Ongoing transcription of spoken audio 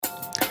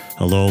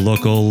Hello,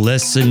 local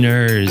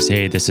listeners.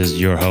 Hey, this is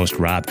your host,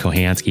 Rob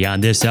Kohansky.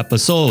 On this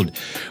episode,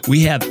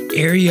 we have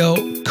Ariel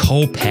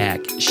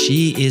Kopak.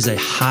 She is a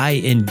high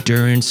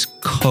endurance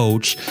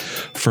coach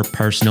for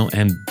personal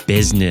and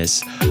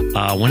business.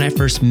 When I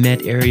first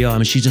met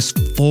Ariel, she's just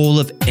full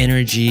of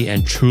energy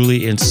and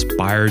truly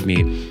inspired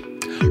me.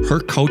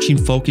 Her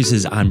coaching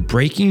focuses on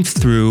breaking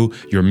through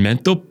your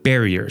mental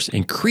barriers,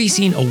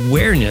 increasing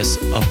awareness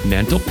of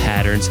mental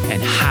patterns,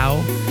 and how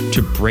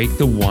to break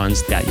the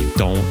ones that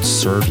don't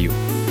serve you.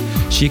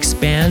 She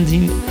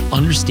expanding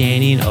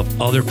understanding of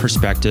other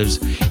perspectives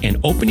and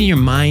opening your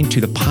mind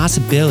to the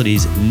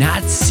possibilities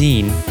not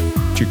seen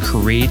to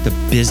create the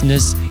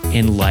business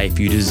and life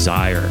you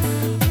desire.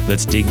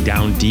 Let's dig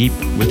down deep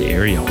with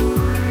Ariel.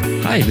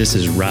 Hi, this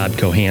is Rob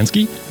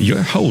Kohansky,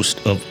 your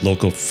host of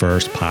Local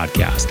First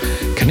Podcast,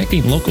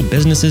 connecting local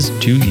businesses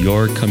to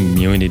your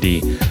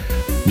community.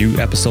 New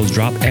episodes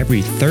drop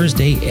every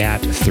Thursday at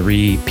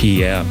 3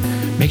 p.m.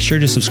 Make sure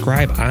to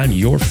subscribe on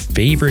your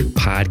favorite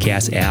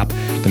podcast app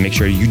to make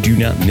sure you do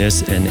not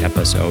miss an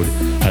episode.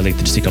 I'd like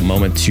to just take a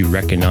moment to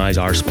recognize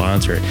our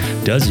sponsor.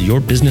 Does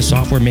your business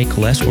software make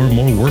less or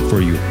more work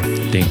for you?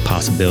 Think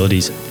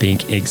possibilities,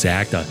 think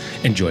Exacta.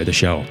 Enjoy the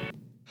show.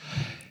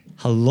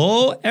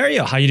 Hello,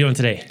 Ariel. How are you doing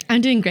today?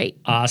 I'm doing great.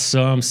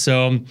 Awesome.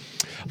 So,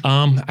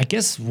 I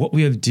guess what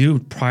we would do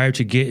prior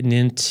to getting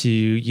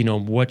into,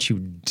 what you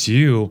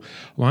do,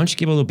 why don't you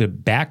give a little bit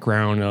of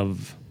background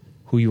of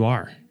who you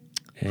are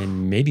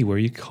and maybe where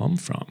you come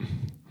from?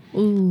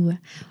 Ooh,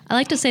 I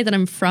like to say that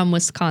I'm from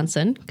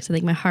Wisconsin because I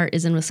think my heart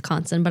is in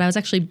Wisconsin, but I was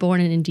actually born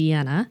in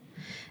Indiana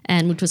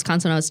and moved to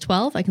Wisconsin when I was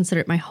 12. I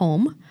consider it my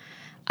home.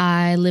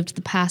 I lived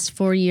the past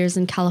 4 years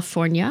in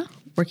California,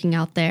 working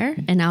out there,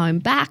 and now I'm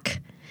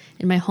back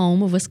in my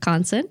home of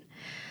Wisconsin. A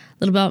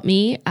little about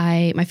me,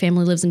 my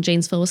family lives in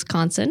Janesville,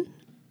 Wisconsin,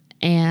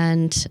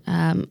 and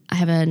I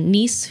have a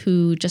niece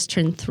who just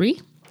turned 3,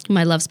 whom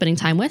I love spending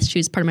time with. She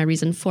was part of my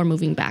reason for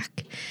moving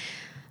back.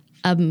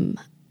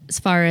 As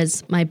far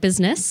as my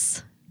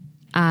business,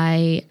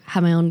 I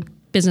have my own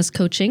business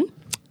coaching,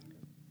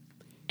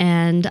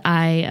 and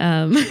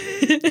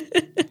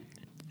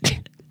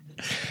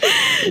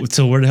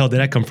So where the hell did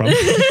that come from?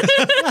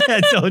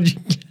 I told you.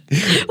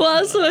 Well,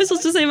 that's what I was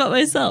supposed to say about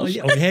myself.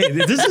 Hey,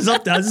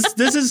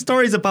 this is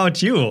stories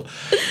about you. All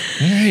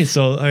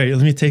right,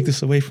 let me take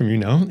this away from you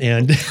now.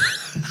 And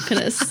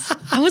goodness,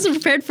 I wasn't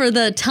prepared for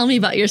the tell me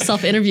about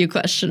yourself interview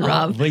question,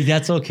 Rob. But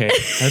that's okay.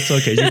 That's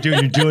okay.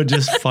 You're doing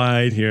just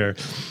fine here.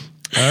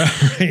 All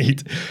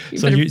right.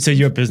 So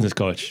you're a business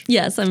coach.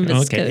 Yes, I'm a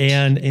business coach.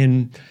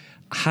 And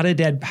where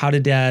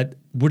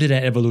did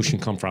that evolution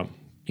come from?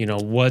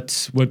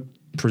 What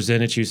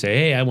presented you say,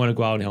 hey, I want to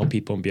go out and help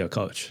people and be a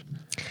coach?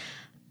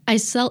 I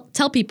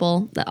tell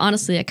people that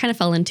honestly, I kind of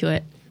fell into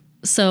it.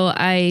 So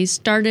I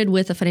started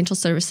with a financial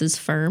services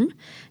firm,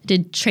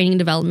 did training and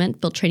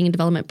development, built training and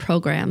development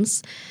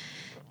programs.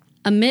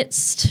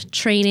 Amidst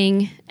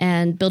training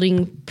and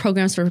building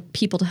programs for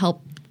people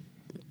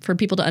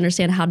to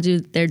understand how to do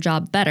their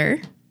job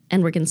better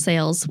and work in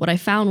sales, what I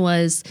found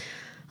was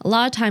a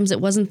lot of times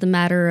it wasn't the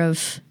matter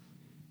of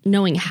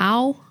knowing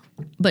how,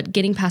 but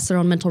getting past their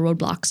own mental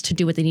roadblocks to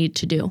do what they needed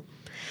to do.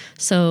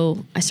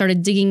 So I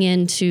started digging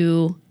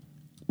into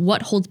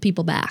what holds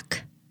people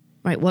back,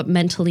 right? What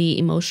mentally,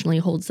 emotionally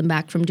holds them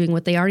back from doing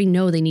what they already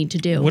know they need to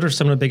do. What are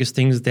some of the biggest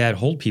things that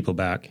hold people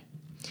back?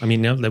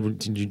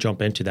 Did you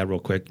jump into that real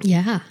quick?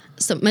 Yeah.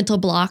 So mental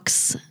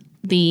blocks,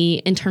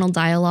 the internal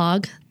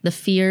dialogue, the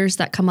fears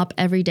that come up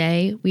every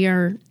day. We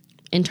are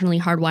internally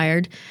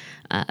hardwired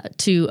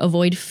to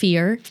avoid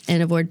fear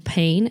and avoid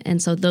pain.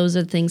 And so those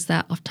are the things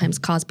that oftentimes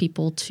cause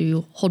people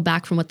to hold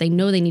back from what they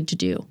know they need to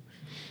do.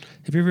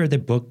 Have you ever read the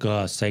book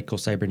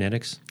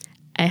Psycho-Cybernetics?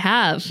 I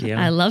have.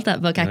 Yeah. I love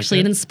that book. Actually,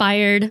 Okay. It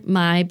inspired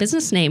my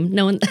business name.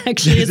 No one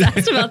actually has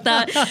asked about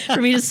that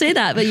for me to say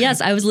that. But yes,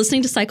 I was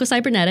listening to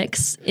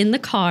Psycho-Cybernetics in the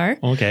car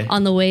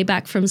on the way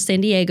back from San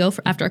Diego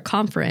after a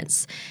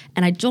conference.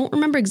 And I don't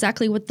remember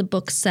exactly what the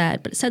book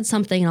said, but it said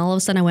something. And all of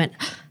a sudden I went,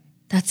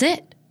 that's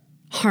it.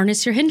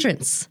 Harness your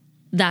hindrance.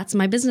 That's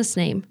my business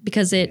name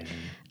because it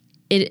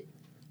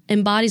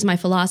embodies my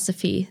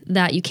philosophy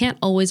that you can't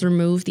always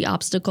remove the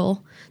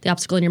obstacle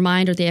in your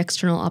mind or the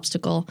external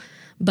obstacle,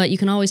 but you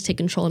can always take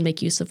control and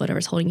make use of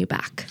whatever's holding you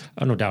back.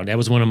 Oh, no doubt. That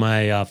was one of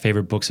my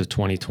favorite books of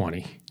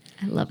 2020.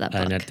 I love that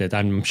book. And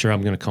I'm sure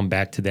I'm going to come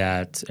back to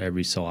that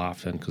every so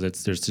often because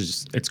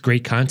it's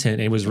great content.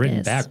 And it was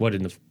written back,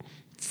 in the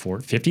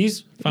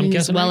 50s, if I'm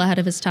guessing? Well ahead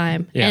of his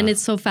time. Yeah. And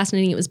it's so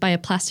fascinating. It was by a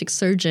plastic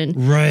surgeon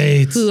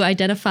who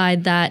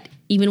identified that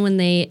even when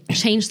they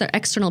changed their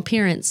external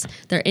appearance,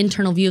 their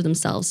internal view of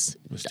themselves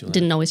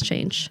didn't always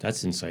change.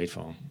 That's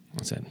insightful.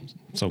 That's it.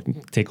 So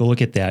take a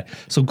look at that.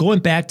 So going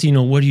back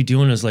to, what are you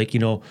doing is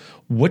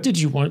what did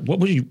you want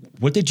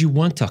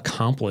to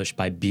accomplish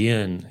by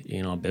being,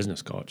 a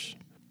business coach?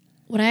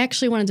 What I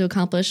actually wanted to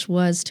accomplish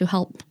was to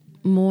help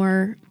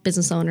more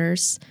business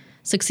owners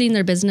succeed in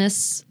their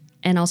business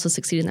and also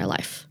succeed in their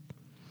life.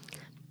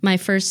 My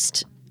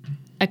first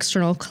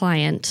external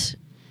client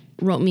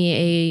wrote me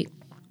a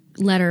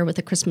letter with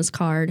a Christmas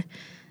card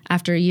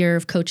after a year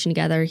of coaching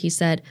together, he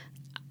said,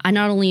 I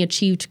not only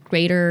achieved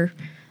greater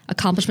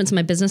accomplishments in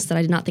my business that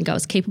I did not think I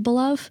was capable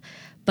of,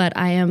 but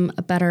I am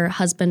a better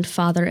husband,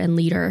 father, and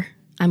leader.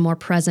 I'm more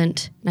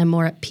present and I'm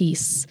more at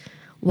peace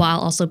while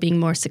also being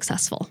more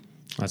successful.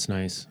 That's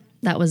nice.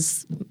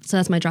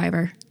 That's my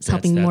driver. It's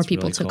helping more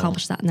people really to cool.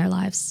 accomplish that in their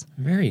lives.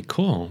 Very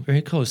cool.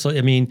 Very cool. So,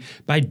 I mean,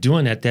 by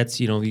doing that, that's,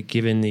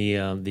 given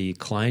the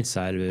client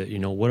side of it,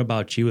 what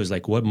about you is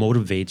like, what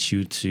motivates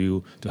you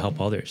to help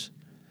others?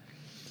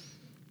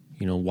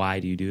 Why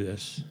do you do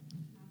this?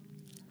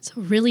 It's a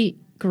really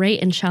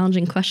great and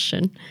challenging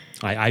question.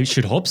 I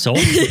should hope so.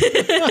 If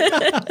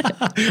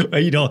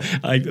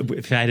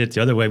I had it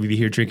the other way, we'd be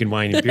here drinking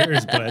wine and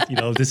beers. But,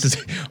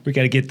 we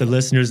got to get the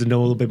listeners to know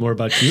a little bit more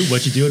about you,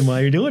 what you do and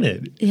why you're doing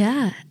it.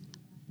 Yeah.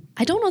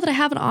 I don't know that I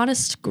have an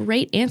honest,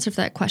 great answer for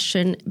that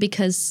question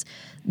because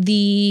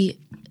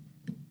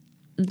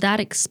that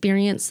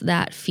experience,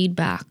 that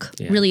feedback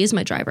really is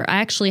my driver. I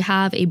actually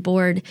have a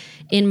board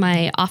in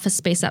my office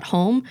space at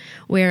home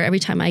where every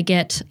time I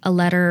get a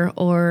letter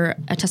or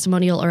a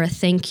testimonial or a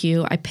thank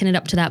you, I pin it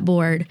up to that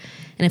board.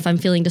 And if I'm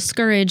feeling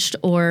discouraged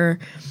or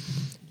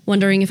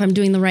wondering if I'm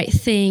doing the right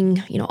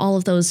thing, all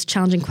of those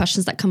challenging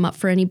questions that come up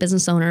for any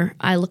business owner,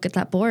 I look at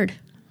that board.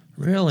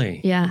 Really?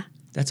 Yeah.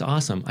 That's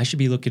awesome. I should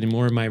be looking at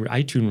more of my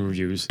iTunes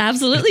reviews.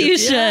 Absolutely, you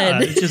should.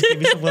 It just give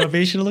me some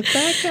motivation to look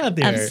back out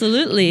there.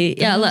 Absolutely.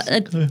 Yeah,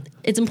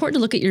 it's important to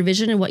look at your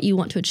vision and what you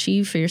want to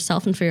achieve for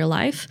yourself and for your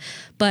life,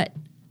 but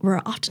we're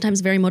oftentimes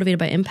very motivated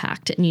by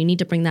impact, and you need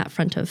to bring that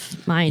front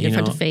of mind and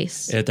front of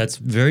face. That's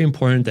very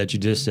important that you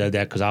just said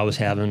that because I was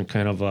having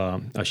kind of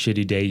a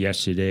shitty day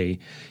yesterday,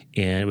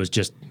 and it was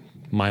just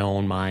my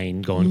own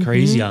mind going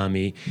crazy on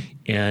me.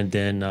 And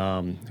then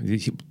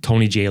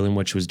Tony Jalen,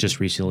 which was just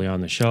recently on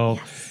the show,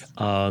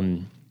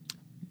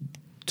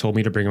 told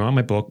me to bring him out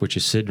my book, which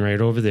is sitting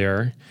right over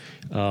there,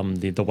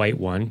 the white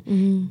one.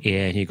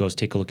 And he goes,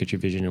 take a look at your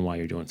vision and why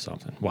you're doing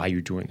something, why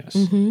you're doing this.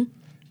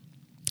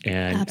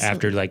 And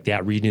after like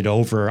that, reading it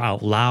over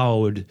out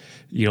loud,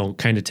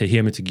 kind of to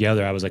him and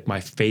together, I was like, my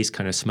face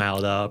kind of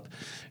smiled up.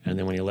 And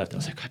then when he left, I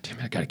was like, God damn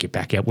it, I got to get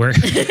back at work.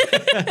 So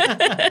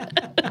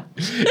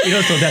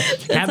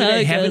that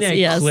having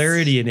that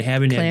clarity and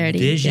having that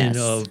vision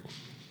of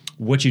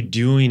what you're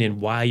doing and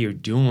why you're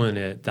doing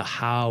it, the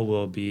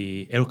how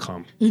it'll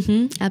come.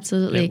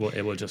 Absolutely.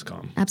 It will just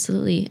come.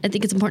 Absolutely. I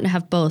think it's important to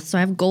have both. So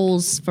I have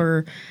goals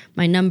for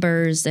my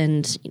numbers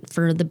and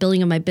for the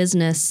building of my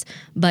business,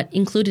 but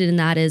included in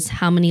that is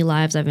how many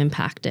lives I've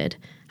impacted,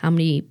 how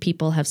many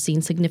people have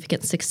seen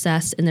significant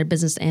success in their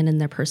business and in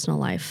their personal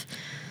life.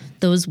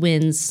 Those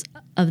wins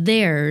of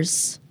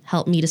theirs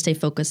help me to stay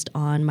focused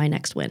on my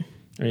next win.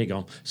 There you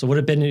go. So what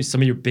have been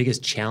some of your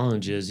biggest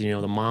challenges,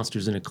 the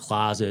monsters in a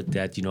closet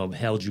that,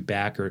 held you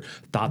back or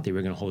thought they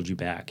were going to hold you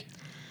back?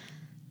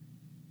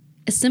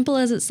 As simple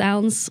as it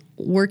sounds,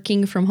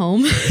 working from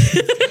home.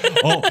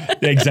 Oh,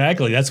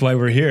 exactly. That's why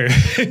we're here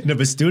in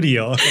the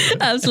studio.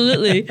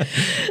 Absolutely.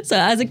 So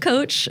as a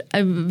coach,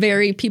 I'm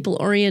very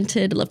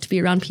people-oriented, love to be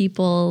around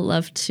people,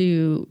 love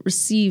to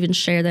receive and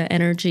share their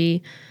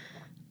energy,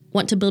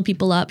 want to build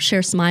people up,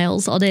 share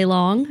smiles all day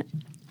long.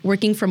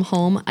 Working from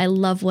home, I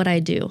love what I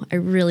do. I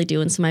really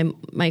do. And so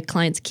my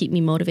clients keep me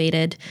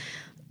motivated.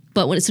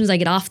 But as soon as I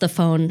get off the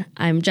phone,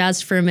 I'm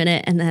jazzed for a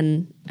minute and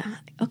then,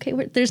 okay,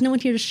 there's no one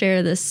here to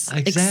share this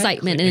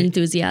excitement and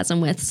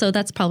enthusiasm with. So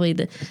that's probably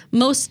the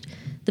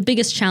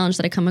biggest challenge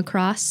that I come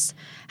across.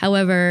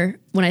 However,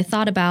 when I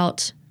thought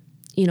about,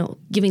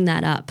 giving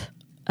that up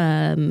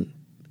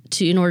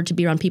in order to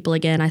be around people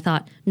again, I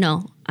thought,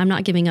 no, I'm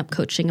not giving up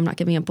coaching. I'm not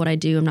giving up what I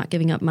do. I'm not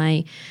giving up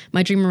my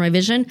dream or my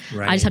vision.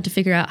 Right. I just have to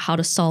figure out how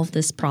to solve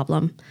this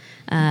problem.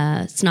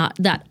 It's not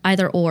that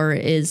either or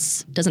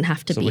doesn't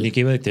have to be. So when you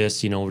give it like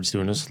this, we're just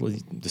doing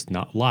this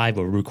not live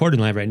or recording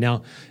live right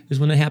now, is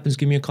when that happens,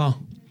 give me a call.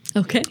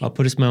 Okay. I'll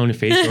put a smile on your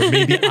face, or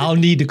maybe I'll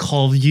need to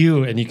call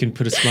you and you can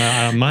put a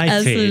smile on my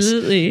face.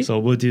 Absolutely. So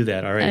we'll do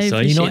that. All right. So,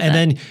 and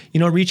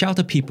then, reach out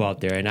to people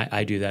out there. And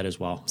I do that as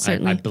well.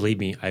 Certainly. I believe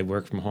me, I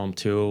work from home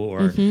too,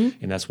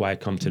 and that's why I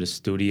come to the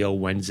studio.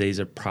 Wednesdays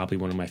are probably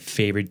one of my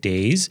favorite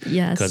days.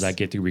 Yes. Because I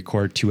get to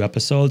record 2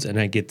 episodes and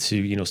I get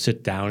to,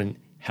 sit down and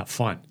have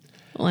fun.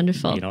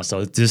 Wonderful.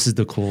 So this is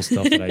the cool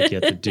stuff that I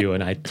get to do.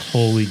 And I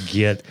totally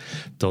get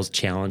those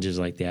challenges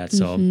like that.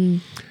 So,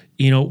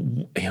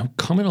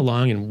 coming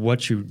along and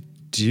what you're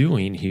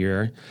doing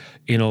here,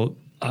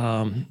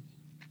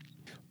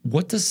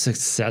 what does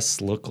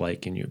success look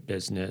like in your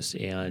business?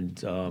 And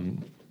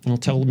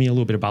tell me a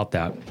little bit about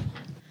that.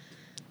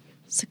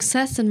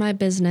 Success in my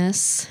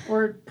business.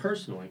 Or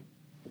personally.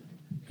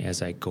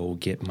 As I go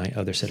get my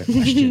other set of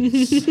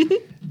questions.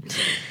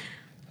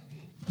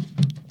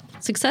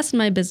 Success in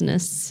my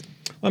business.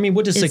 I mean,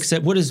 what did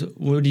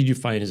you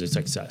find as a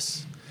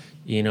success?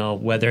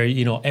 Whether,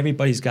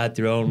 everybody's got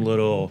their own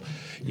little,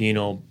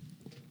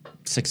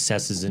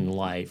 successes in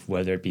life,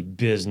 whether it be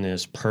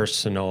business,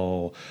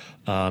 personal,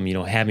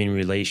 having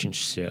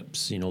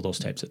relationships, those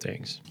types of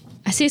things.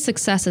 I see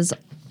success as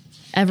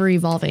ever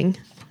evolving.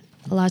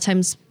 A lot of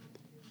times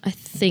I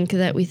think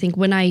that we think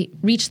when I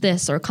reach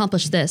this or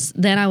accomplish this,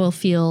 then I will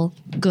feel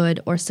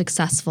good or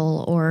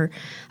successful or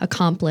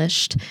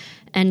accomplished.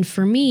 And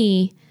for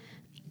me,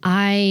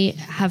 I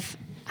have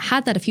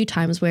had that a few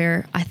times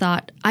where I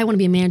thought I want to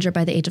be a manager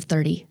by the age of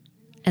 30.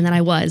 And then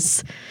I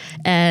was.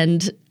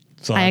 And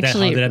So how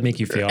did that make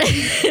you feel?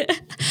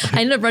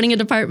 I ended up running a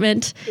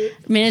department,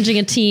 managing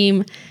a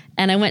team,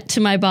 and I went to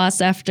my boss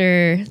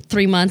after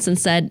 3 months and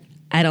said,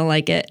 I don't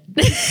like it.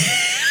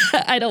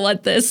 I don't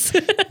want this.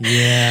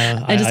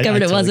 Yeah. I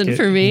discovered it wasn't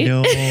for me.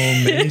 No,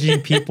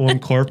 managing people in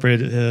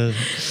corporate,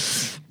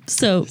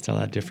 So it's a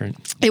lot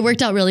different. it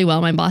worked out really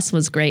well. My boss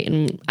was great.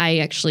 And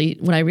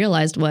what I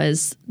realized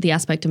was the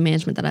aspect of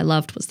management that I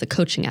loved was the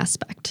coaching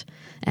aspect.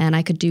 And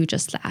I could do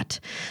just that.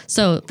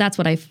 So that's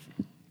what I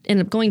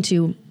ended up going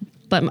to.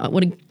 But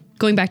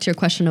going back to your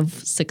question of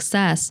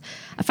success,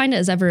 I find it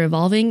as ever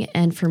evolving.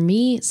 And for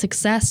me,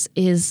 success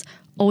is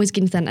always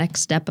getting to that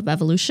next step of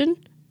evolution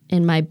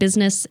in my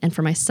business and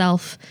for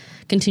myself,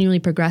 continually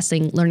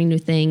progressing, learning new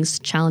things,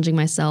 challenging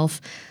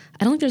myself.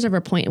 I don't think there's ever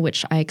a point at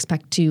which I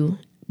expect to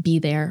be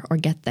there or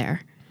get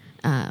there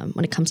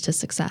when it comes to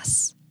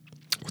success.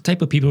 What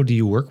type of people do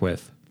you work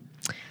with?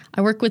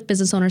 I work with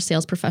business owners,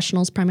 sales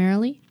professionals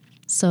primarily.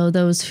 So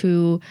those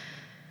who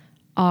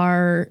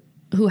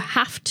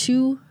have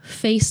to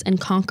face and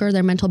conquer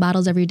their mental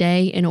battles every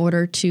day in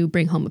order to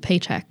bring home a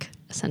paycheck,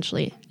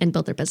 essentially, and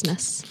build their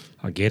business.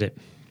 I get it.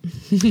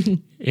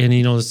 And,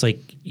 it's like,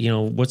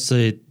 what's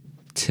the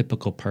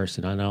typical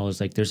person? I know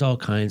it's like there's all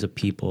kinds of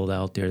people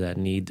out there that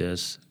need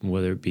this,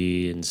 whether it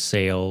be in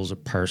sales or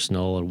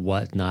personal or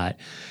whatnot.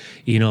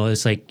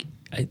 It's like,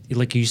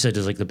 like you said,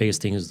 it's like the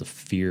biggest thing is the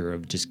fear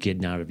of just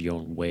getting out of your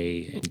own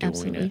way and doing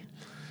Absolutely.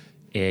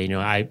 it. And,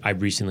 I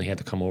recently had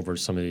to come over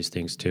some of these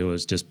things too,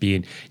 is just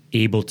being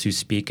able to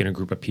speak in a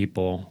group of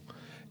people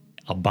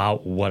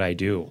about what I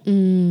do.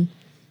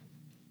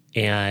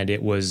 And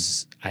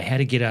I had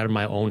to get out of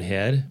my own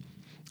head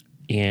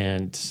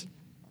and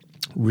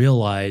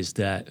realize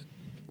that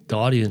the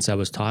audience I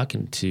was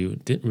talking to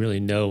didn't really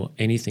know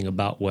anything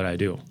about what I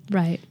do.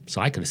 Right.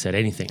 So I could have said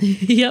anything.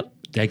 Yep.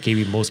 That gave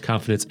me most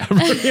confidence ever.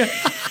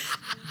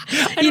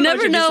 You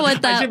never know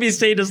what that... I should be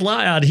saying this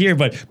lie out here,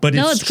 but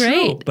it's true.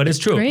 Great. But it's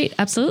true. Great,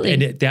 absolutely.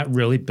 And that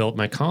really built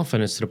my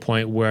confidence to the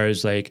point where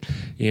it's like,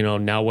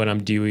 now when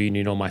I'm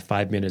doing, my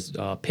 5 minutes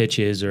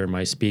pitches or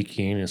my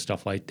speaking and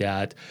stuff like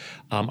that,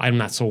 I'm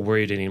not so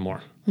worried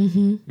anymore.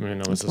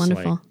 Mm-hmm. It's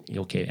wonderful. Like,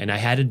 okay. And I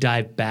had to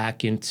dive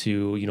back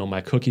into,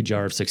 my cookie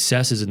jar of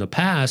successes in the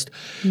past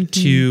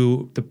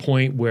to the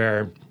point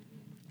where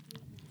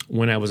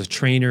when I was a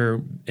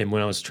trainer and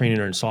when I was training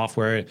in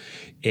software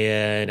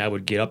and I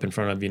would get up in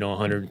front of,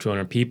 100,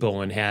 200 people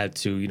and had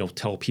to,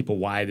 tell people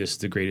why this is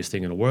the greatest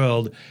thing in the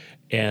world.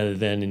 And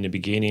then in the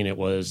beginning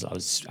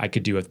I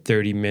could do a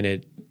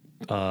 30-minute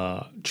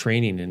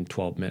training in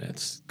 12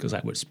 minutes because I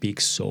would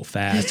speak so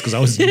fast because I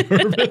was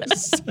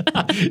nervous.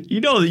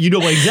 you know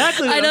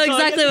exactly what I know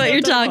exactly what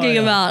you're talking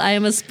about. I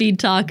am a speed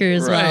talker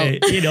as well.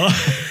 Right.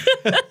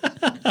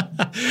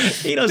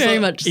 Very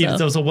much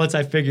so. So once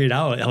I figured it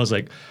out, I was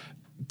like,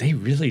 they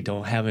really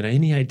don't have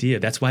any idea.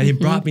 That's why they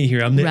brought me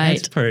here. I'm the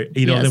expert.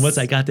 And then once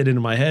I got that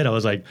into my head, I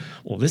was like,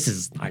 well,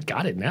 I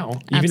got it now.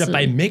 Even if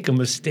I make a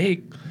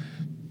mistake,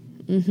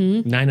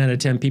 9 out of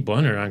 10 people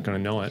under aren't going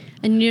to know it.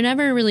 And you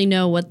never really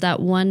know what that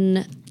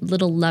one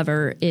little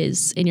lever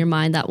is in your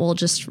mind that will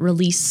just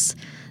release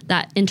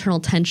that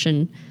internal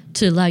tension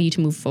to allow you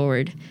to move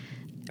forward.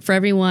 For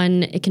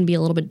everyone, it can be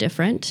a little bit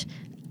different.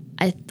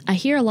 I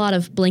hear a lot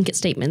of blanket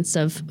statements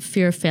of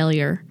fear of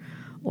failure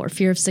or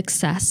fear of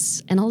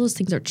success, and all those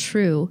things are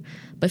true,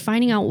 but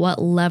finding out what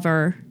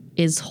lever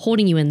is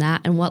holding you in that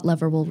and what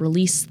lever will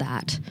release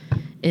that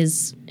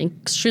is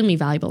extremely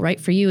valuable, right?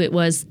 For you, it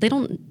was, they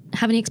don't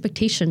have any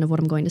expectation of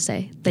what I'm going to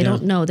say. They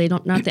don't know. They're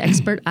not the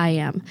expert. I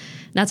am.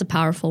 That's a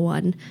powerful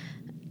one,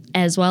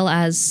 as well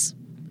as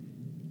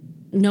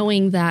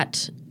knowing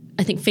that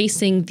I think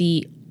facing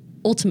the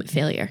ultimate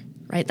failure,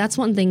 right? That's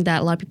one thing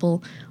that a lot of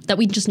people, that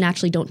we just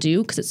naturally don't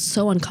do because it's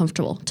so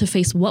uncomfortable to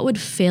face what would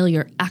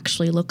failure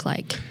actually look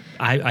like.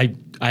 I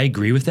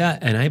agree with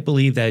that, and I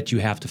believe that you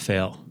have to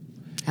fail.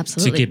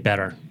 Absolutely. To get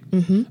better.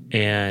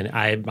 And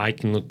I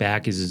can look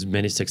back as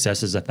many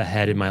successes I've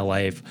had in my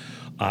life.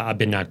 I've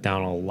been knocked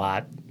down a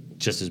lot,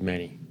 just as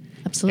many.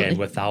 Absolutely. And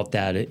without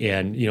that,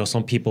 and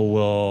some people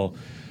will,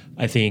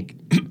 I think,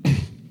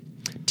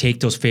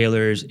 take those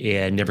failures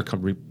and never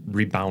come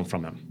rebound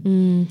from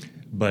them.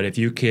 But if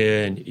you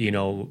can,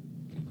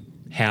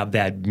 have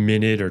that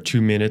minute or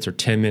 2 minutes or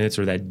 10 minutes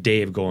or that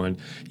day of going,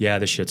 yeah,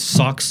 this shit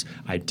sucks.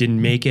 I didn't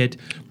make it,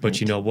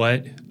 but you know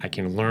what? I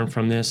can learn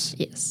from this.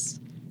 Yes.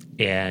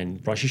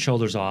 And brush your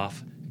shoulders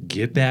off,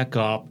 get back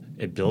up,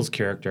 it builds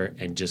character,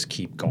 and just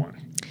keep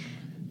going.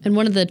 And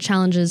one of the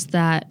challenges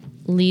that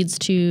leads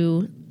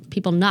to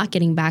people not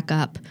getting back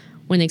up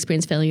when they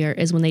experience failure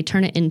is when they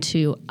turn it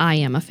into, I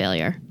am a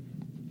failure,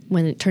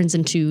 when it turns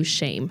into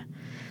shame.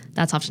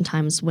 That's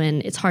oftentimes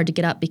when it's hard to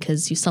get up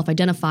because you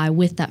self-identify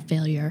with that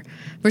failure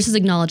versus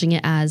acknowledging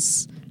it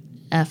as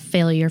a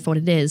failure for what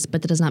it is,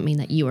 but that does not mean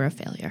that you are a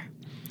failure.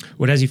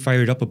 What has you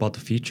fired up about the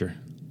future?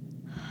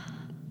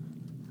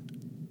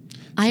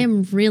 I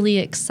am really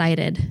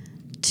excited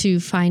to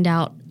find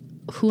out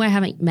who I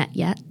haven't met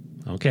yet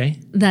Okay.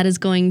 that is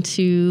going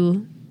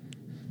to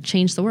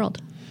change the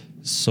world.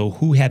 So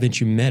who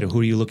haven't you met or who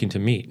are you looking to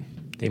meet?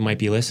 They might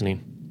be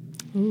listening.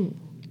 Ooh.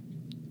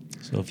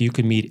 So if you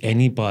could meet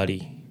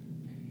anybody,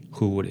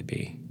 who would it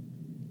be?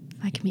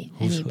 I can meet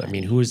anybody. I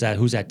mean, who is that?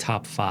 Who's that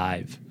top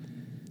 5?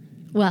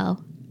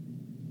 Well,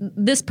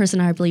 this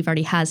person I believe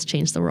already has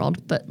changed the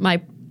world, but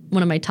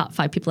one of my top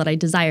 5 people that I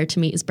desire to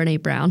meet is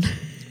Brene Brown.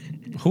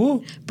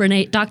 Who?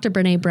 Dr.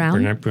 Brene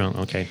Brown. Brene Brown,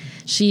 okay.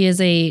 She is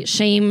a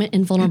shame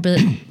and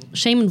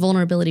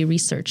vulnerability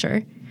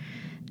researcher,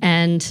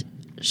 and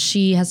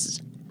she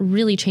has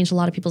really changed a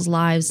lot of people's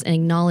lives in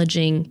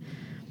acknowledging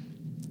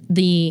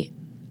the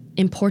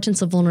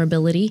importance of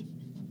vulnerability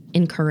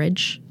in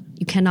courage.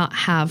 You cannot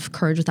have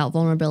courage without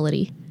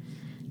vulnerability.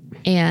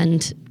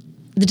 And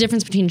the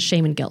difference between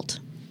shame and guilt.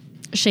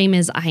 Shame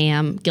is I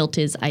am, guilt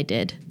is I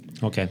did.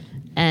 Okay.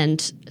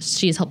 And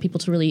she has helped people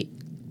to really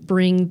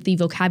bring the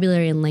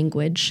vocabulary and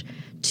language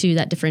to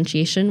that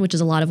differentiation, which is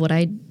a lot of what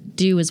I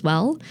do as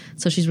well.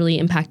 So she's really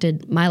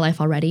impacted my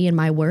life already and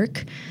my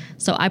work.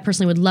 So I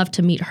personally would love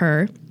to meet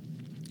her.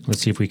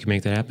 Let's see if we can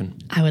make that happen.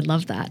 I would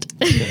love that.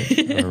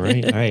 Okay. All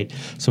right.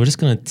 So we're just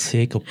going to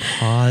take a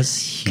pause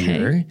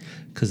here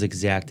because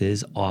Exacta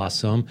is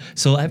awesome.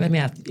 So let me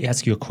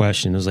ask you a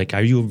question. It was like,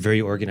 are you a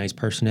very organized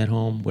person at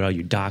home with all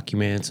your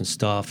documents and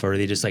stuff? Or are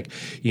they just like,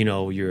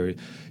 your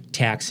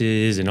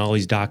taxes and all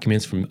these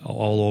documents from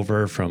all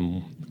over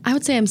from... I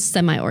would say I'm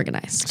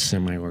semi-organized.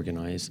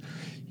 Semi-organized.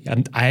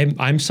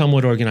 I'm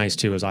somewhat organized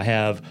too, as I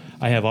have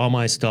all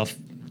my stuff.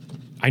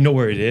 I know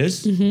where it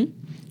is. Mm-hmm.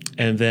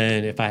 And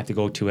then if I have to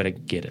go to it, I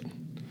get it.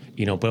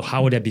 But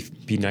how would that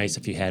be nice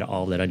if you had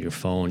all that on your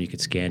phone, you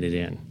could scan it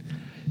in.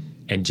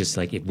 And just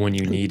like if when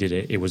you needed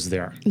it, it was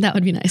there. That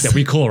would be nice. That'd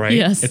be cool, right?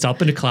 Yes. It's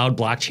up in the cloud,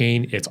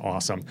 blockchain. It's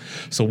awesome.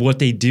 So what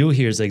they do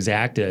here is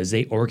Exacta is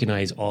they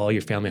organize all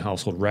your family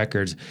household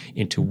records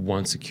into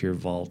one secure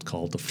vault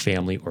called the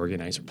Family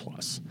Organizer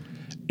Plus.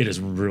 It is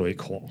really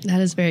cool. That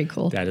is very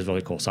cool. That is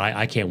really cool. So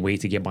I can't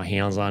wait to get my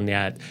hands on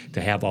that,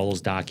 to have all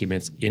those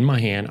documents in my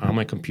hand, on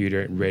my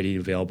computer, ready,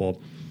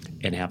 available,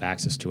 and have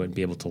access to it and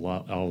be able to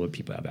all the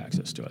people have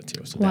access to it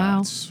too. So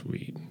that's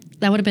sweet.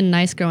 That would have been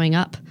nice growing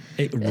up.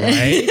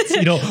 Right?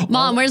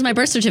 Mom, where's my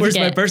birth certificate? Where's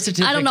my birth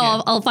certificate? I don't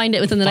know. I'll find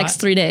it within the next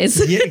 3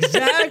 days. Yeah,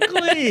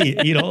 exactly.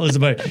 It was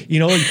about, you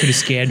could have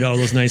scanned all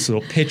those nice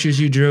little pictures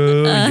you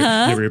drew,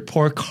 your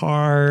report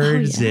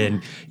cards,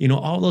 and,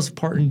 all those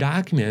important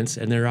documents,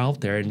 and they're out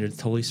there and they're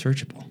totally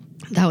searchable.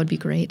 That would be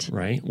great.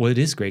 Right? Well, it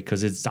is great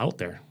because it's out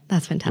there.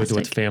 That's fantastic.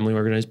 With Family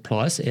Organized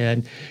Plus,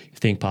 and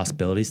think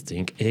possibilities,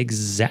 think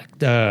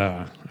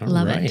Exacta.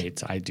 Love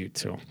it. I do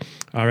too.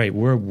 All right,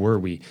 where were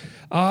we?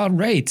 All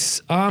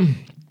right.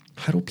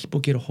 How do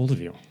people get a hold of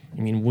you?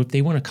 I mean, if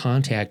they want to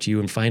contact you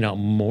and find out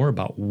more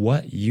about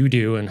what you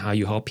do and how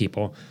you help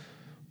people,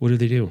 what do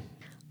they do?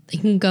 You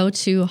can go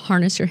to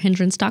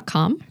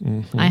harnessyourhindrance.com.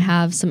 Mm-hmm. I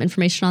have some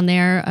information on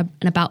there,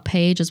 an about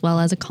page, as well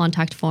as a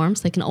contact form,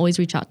 so they can always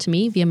reach out to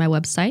me via my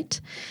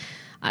website.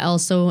 I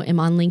also am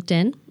on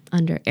LinkedIn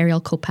under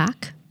Ariel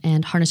Kopak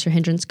and Harness Your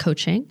Hindrance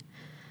Coaching.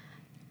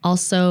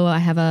 Also, I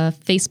have a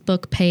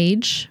Facebook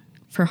page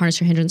for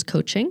Harness Your Hindrance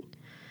Coaching,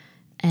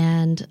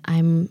 and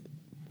I'm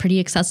pretty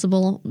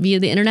accessible via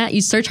the internet. You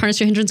search Harness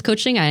Your Hindrance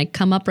Coaching, I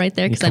come up right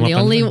there because I'm the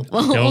only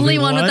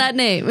one with that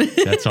name.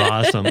 That's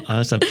awesome.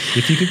 Awesome.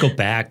 If you could go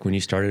back when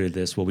you started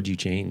this, what would you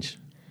change?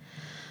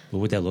 What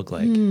would that look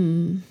like?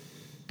 Come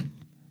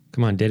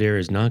on, dead air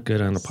is not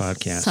good on the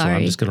podcast, so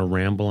I'm just going to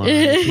ramble on.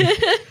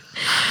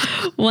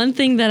 One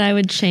thing that I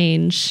would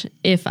change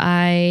if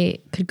I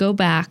could go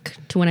back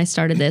to when I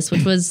started this,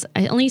 which was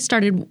I only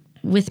started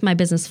with my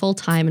business full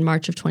time in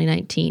March of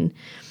 2019.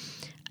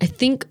 I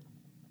think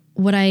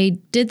what I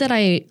did that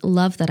I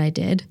love that I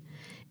did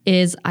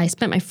is I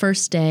spent my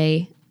first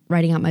day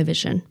writing out my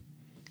vision.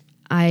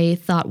 I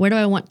thought, where do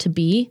I want to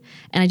be?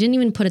 And I didn't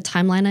even put a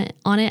timeline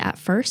on it at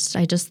first.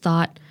 I just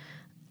thought,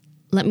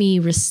 let me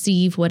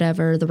receive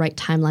whatever the right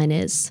timeline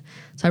is.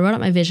 So I wrote out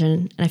my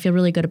vision, and I feel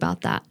really good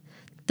about that.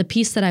 The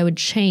piece that I would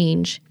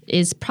change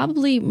is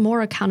probably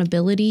more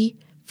accountability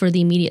for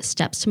the immediate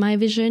steps to my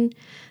vision,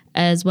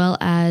 as well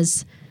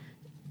as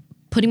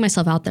putting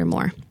myself out there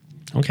more.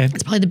 Okay.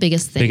 It's probably the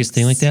biggest thing. Biggest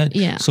thing like that?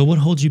 Yeah. So what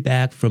holds you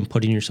back from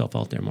putting yourself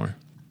out there more?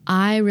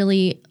 I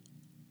really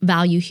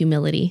value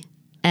humility,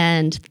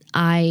 and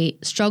I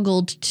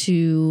struggled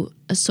to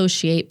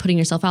associate putting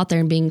yourself out there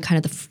and being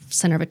kind of the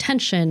center of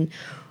attention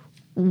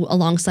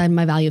alongside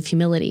my value of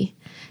humility.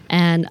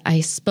 And I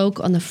spoke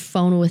on the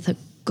phone with a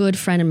good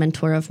friend and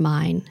mentor of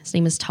mine. His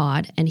name is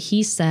Todd. And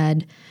he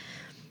said,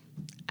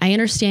 I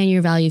understand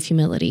your value of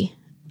humility,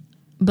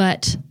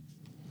 but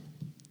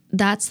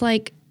that's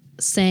like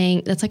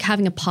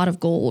having a pot of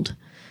gold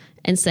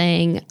and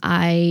saying,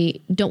 I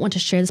don't want to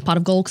share this pot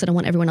of gold because I don't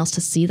want everyone else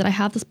to see that I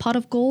have this pot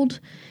of gold.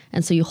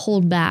 And so you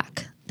hold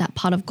back that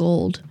pot of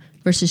gold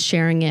versus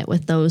sharing it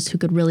with those who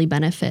could really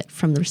benefit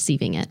from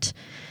receiving it.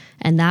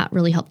 And that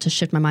really helped to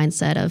shift my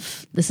mindset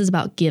of this is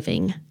about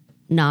giving,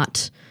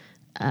 not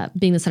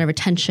being the center of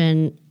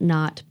attention,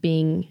 not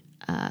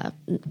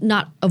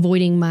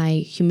avoiding my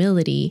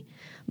humility,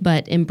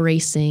 but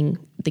embracing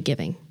the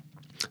giving.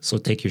 So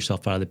take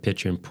yourself out of the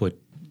picture and put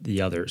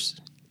the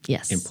others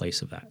Yes. in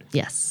place of that.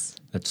 Yes.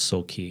 That's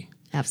so key.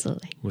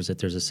 Absolutely. Was that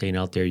there's a saying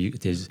out there, I'm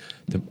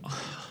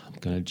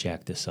going to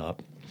jack this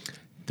up.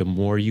 The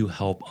more you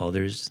help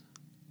others,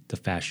 the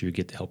faster you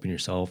get to helping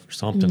yourself or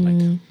something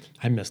like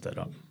I messed that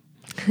up.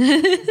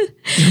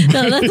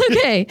 No, that's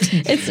okay.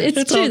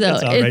 It's true, though.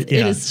 It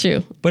is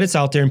true. But it's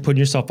out there and putting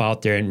yourself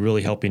out there and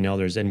really helping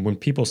others. And when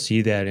people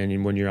see that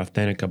and when you're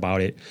authentic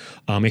about it,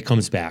 it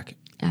comes back.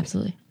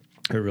 Absolutely.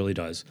 It really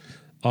does.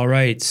 All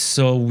right.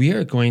 So we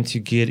are going to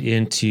get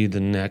into the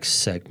next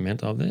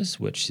segment of this,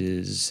 which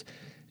is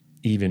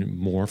even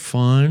more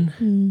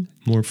fun,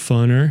 more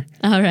funner.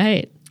 All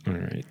right. All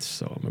right.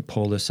 So I'm going to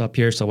pull this up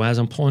here. So as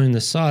I'm pulling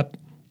this up,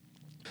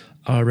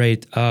 all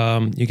right,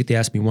 you get to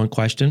ask me one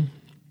question,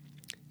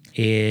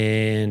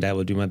 and I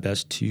will do my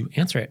best to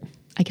answer it.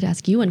 I could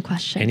ask you one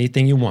question.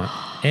 Anything you want.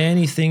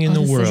 Anything in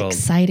the world. This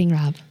is exciting,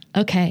 Rob.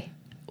 Okay.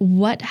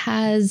 What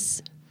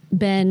has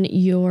been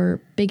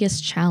your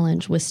biggest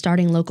challenge with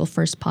starting Local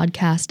First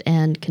podcast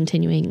and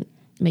continuing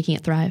making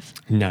it thrive?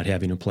 Not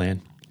having a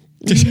plan.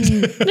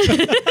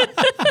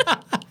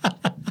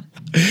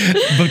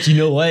 But you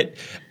know what?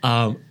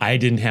 I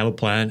didn't have a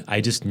plan. I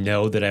just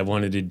know that I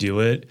wanted to do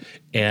it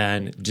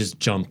and just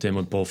jumped in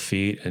with both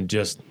feet and it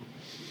just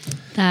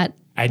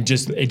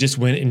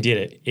went and did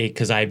it.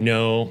 Because I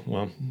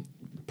know,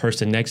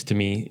 person next to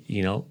me,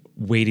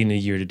 waiting a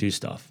year to do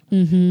stuff.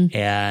 Mm-hmm.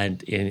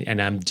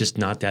 And I'm just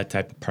not that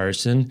type of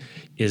person,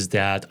 is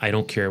that I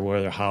don't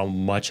care how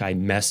much I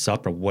mess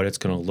up or what it's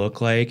going to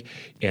look like.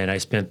 And I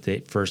spent the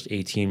first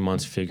 18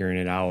 months figuring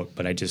it out,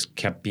 but I just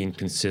kept being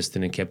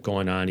consistent and kept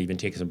going on, even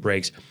taking some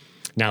breaks.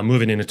 Now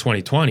moving into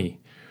 2020,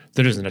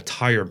 there's an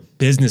entire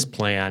business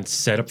plan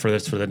set up for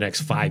this for the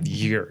next 5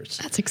 years.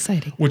 That's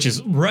exciting. Which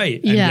is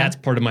right. And that's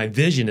part of my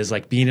vision, is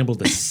like being able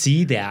to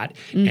see that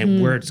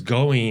and where it's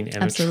going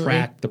and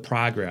track the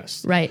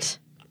progress. Right.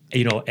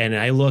 And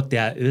I looked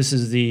at, this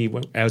is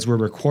as we're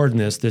recording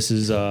this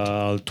is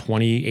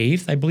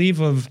 28th, I believe,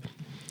 of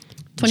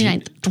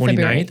 29th.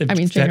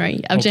 29th.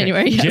 January.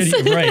 January, yes.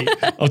 Right,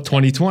 of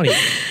 2020.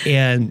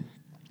 And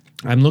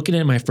I'm looking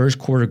at my first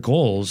quarter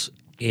goals,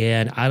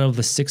 and out of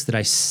the 6 that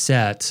I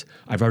set,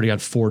 I've already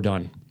got 4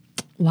 done.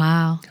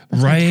 Wow.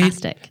 That's right?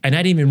 Fantastic. And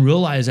I didn't even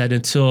realize that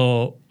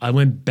until I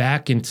went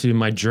back into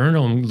my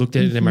journal and looked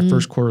at it in my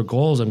first quarter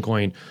goals. I'm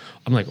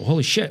like,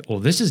 holy shit. Well,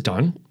 this is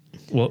done.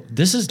 Well,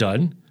 this is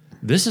done.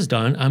 This is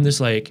done. I'm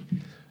just like,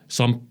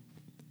 so I'm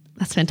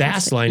That's fantastic.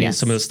 fast lining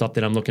some of the stuff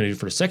that I'm looking to do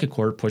for the second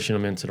quarter, pushing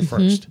them into the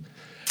first.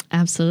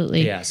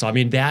 Absolutely. Yeah. So,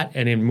 that,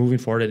 and then moving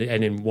forward,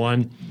 and then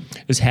one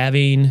is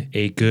having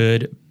a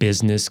good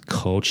business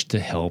coach to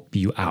help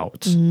you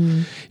out.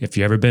 If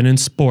you've ever been in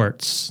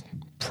sports,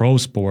 pro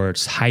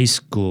sports, high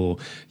school,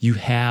 you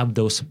have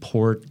those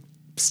support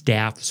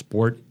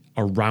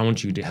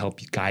around you to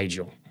help you, guide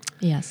you.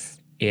 Yes.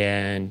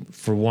 And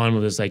for one,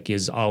 what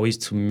is always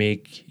to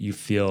make you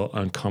feel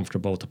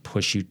uncomfortable, to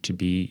push you to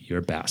be your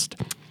best.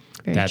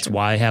 That's true.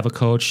 Why I have a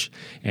coach,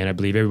 and I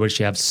believe everybody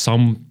should have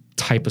some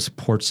type of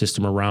support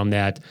system around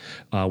that,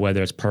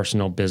 whether it's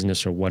personal,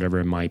 business, or whatever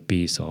it might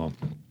be. So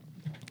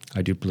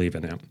I do believe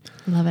in that.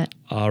 Love it.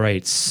 All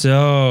right.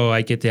 So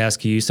I get to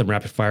ask you some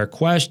rapid fire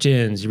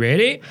questions. You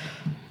ready?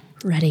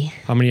 Ready.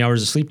 How many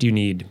hours of sleep do you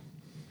need?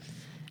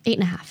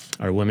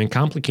 8.5. Are women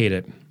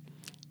complicated?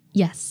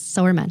 Yes.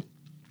 So are men.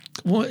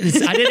 Well, I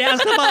didn't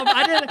ask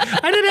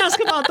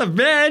about the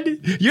men.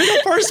 You're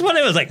the first one.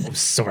 I was like,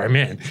 sorry,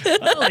 man.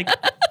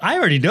 I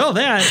already know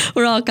that.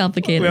 We're all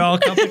complicated. We're all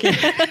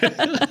complicated.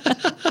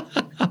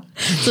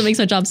 So it makes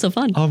my job so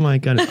fun. Oh my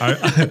goodness.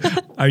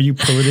 Are you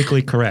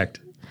politically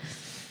correct?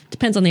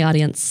 Depends on the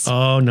audience.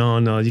 Oh no,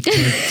 you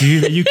can't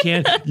do that.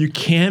 You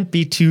can't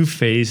be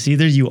two-faced.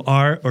 Either you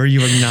are or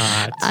you are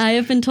not. I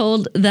have been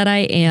told that I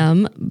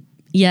am,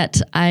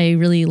 yet I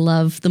really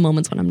love the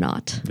moments when I'm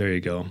not. There you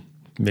go.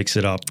 Mix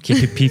it up.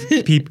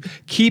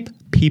 Keep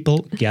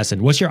people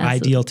guessing. What's your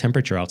ideal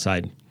temperature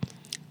outside?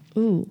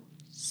 Ooh,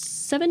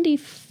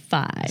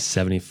 75.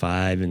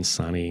 75 and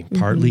sunny.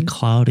 Partly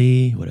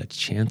cloudy with a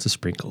chance of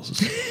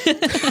sprinkles.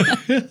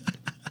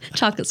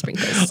 Chocolate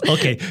sprinkles.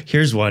 Okay,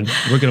 here's one.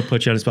 We're going to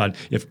put you on the spot.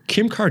 If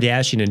Kim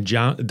Kardashian and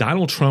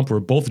Donald Trump were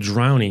both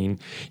drowning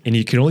and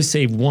you could only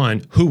save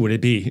one, who would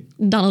it be?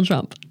 Donald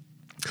Trump.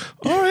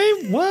 All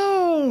right.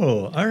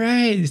 Whoa. All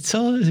right.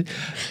 So,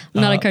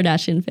 not a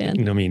Kardashian fan.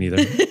 No, me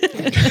neither.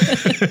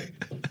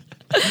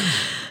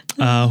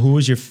 Who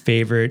was your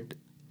favorite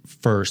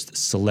first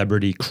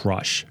celebrity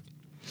crush?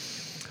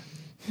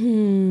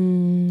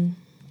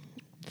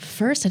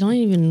 First, I don't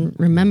even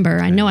remember.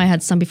 I know I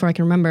had some before I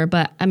can remember,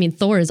 but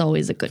Thor is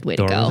always a good way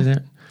to go. Was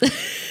there?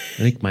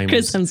 I think mine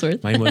Chris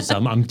Hemsworth. Mine was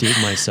I'm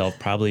dating myself,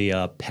 probably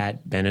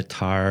Pat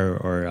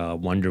Benatar or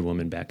Wonder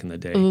Woman back in the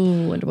day.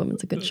 Ooh, Wonder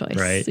Woman's a good choice.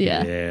 Right?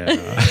 Yeah.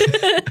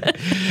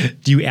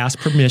 Do you ask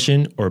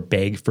permission or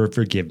beg for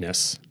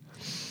forgiveness?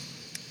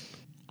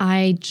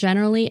 I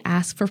generally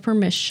ask for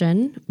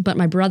permission, but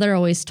my brother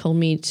always told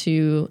me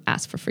to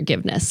ask for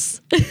forgiveness.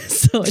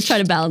 So I try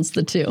to balance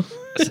the two.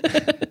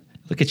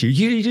 Look at you.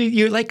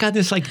 You're like on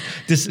this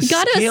this. You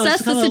got to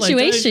assess the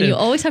situation. You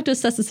always have to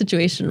assess the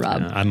situation,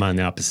 Rob. I'm on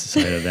the opposite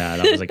side of that.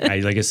 I was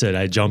like I said,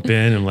 I jump in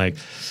and I'm like,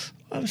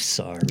 I'm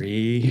sorry.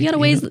 You got to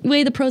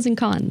weigh the pros and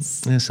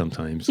cons. Yeah,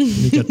 sometimes.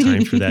 You got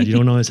time for that. You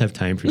don't always have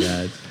time for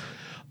that.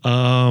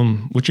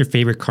 What's your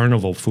favorite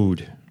carnival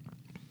food?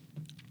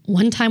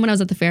 One time when I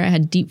was at the fair, I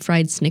had deep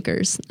fried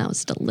Snickers. That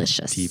was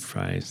delicious. Deep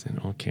fries.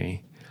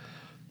 Okay.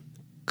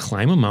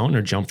 Climb a mountain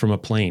or jump from a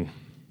plane?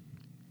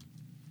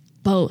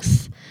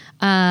 Both.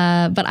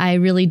 But I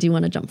really do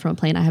want to jump from a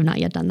plane. I have not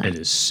yet done that. It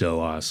is so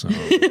awesome.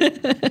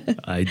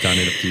 I've done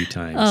it a few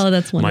times. Oh,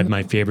 that's wonderful.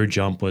 My favorite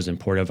jump was in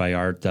Puerto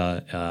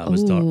Vallarta. It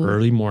was the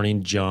early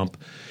morning jump.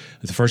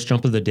 It was the first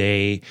jump of the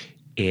day.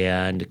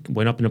 And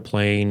went up in a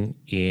plane,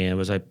 and it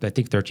was, I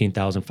think,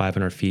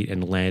 13,500 feet,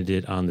 and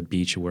landed on the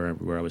beach where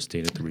I was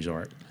staying at the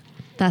resort.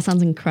 That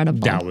sounds incredible.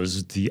 That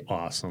was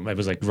awesome. I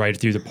was like right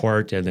through the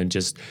port, and then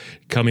just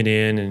coming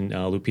in, and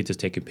Lupita's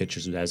taking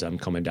pictures as I'm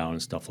coming down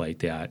and stuff like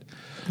that.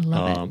 I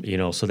love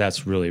it. So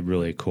that's really,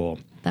 really cool.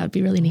 That would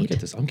be really neat. Look at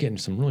this. I'm getting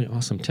some really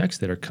awesome texts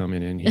that are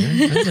coming in here.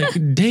 I was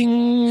like,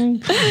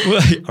 ding.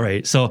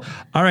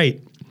 All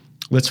right.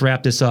 Let's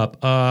wrap this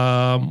up.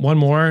 One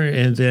more,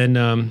 and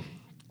then...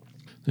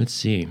 let's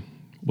see.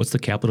 What's the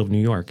capital of New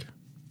York?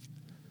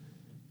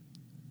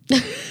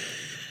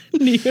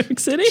 New York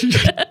City?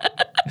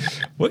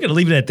 We're going to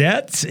leave it at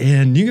that.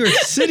 And New York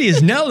City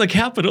is now the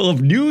capital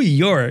of New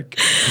York.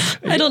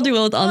 I don't do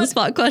well with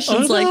on-the-spot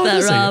questions like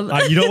that,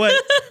 Rob. You know what?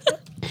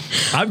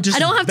 I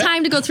don't have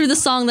time to go through the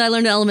song that I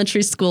learned in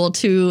elementary school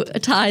to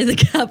tie the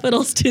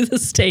capitals to the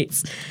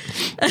states.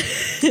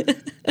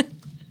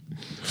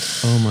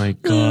 Oh, my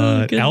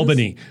God.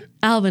 Albany.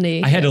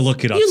 I had to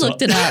look it up. You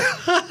looked it up.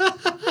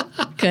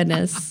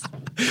 Goodness.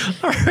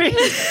 All right.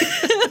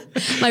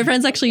 My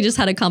friends actually just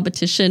had a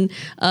competition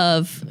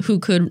of who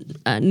could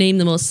name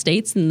the most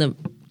states in the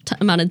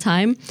amount of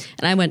time.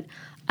 And I went,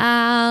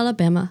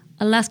 Alabama,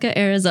 Alaska,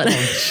 Arizona.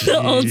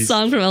 The old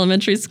song from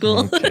elementary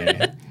school.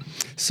 Okay.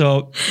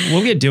 So what we're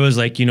going to do is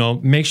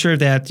make sure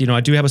that,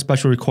 I do have a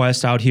special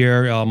request out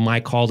here. My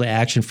call to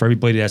action for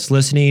everybody that's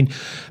listening.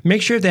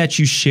 Make sure that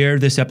you share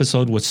this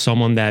episode with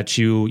someone that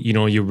you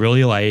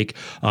really like.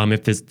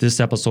 If it's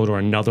this episode or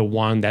another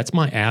one, that's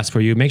my ask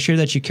for you. Make sure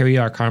that you carry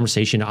our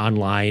conversation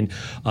online.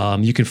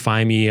 You can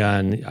find me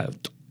on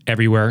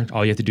everywhere.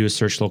 All you have to do is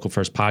search Local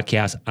First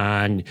Podcast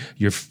on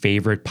your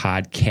favorite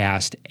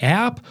podcast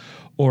app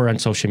or on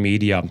social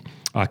media.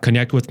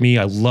 Connect with me.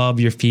 I love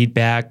your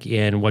feedback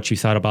and what you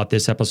thought about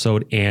this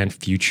episode and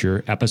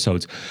future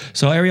episodes.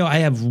 So, Ariel, I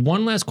have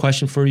one last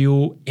question for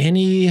you.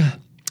 Any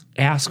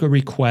ask or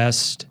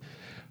request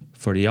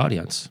for the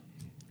audience?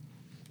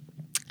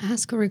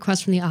 Ask or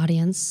request from the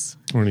audience.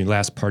 Or any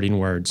last parting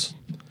words?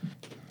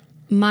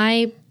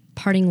 My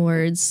parting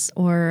words,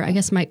 or I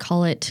guess might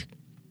call it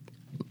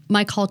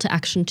my call to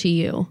action to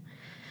you.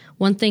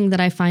 One thing that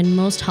I find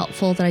most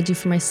helpful that I do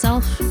for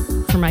myself,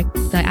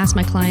 that I ask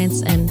my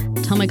clients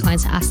and tell my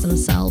clients to ask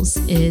themselves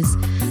is,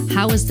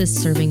 how is this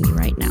serving me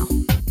right now?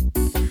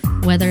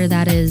 Whether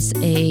that is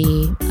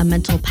a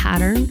mental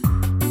pattern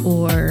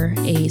or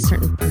a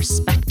certain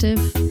perspective,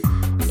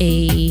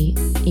 a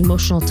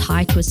emotional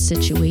tie to a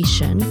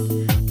situation,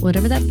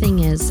 whatever that thing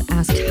is,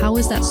 ask, how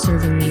is that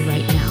serving me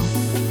right now?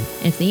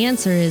 If the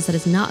answer is that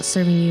it's not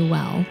serving you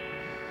well,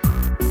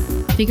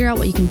 figure out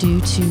what you can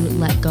do to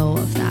let go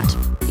of that.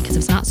 Because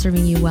if it's not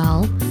serving you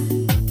well,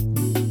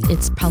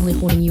 it's probably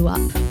holding you up,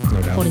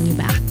 holding you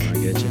back. I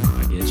get you.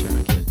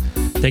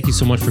 Thank you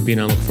so much for being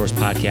on Local First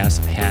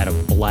Podcast. I had a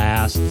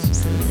blast.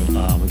 Absolutely.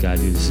 We got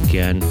to do this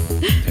again.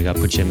 I got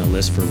to put you on the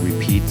list for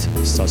repeat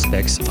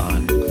suspects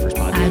on Local First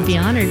Podcast. I'd be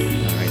honored. All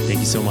right. Thank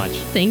you so much.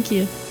 Thank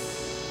you.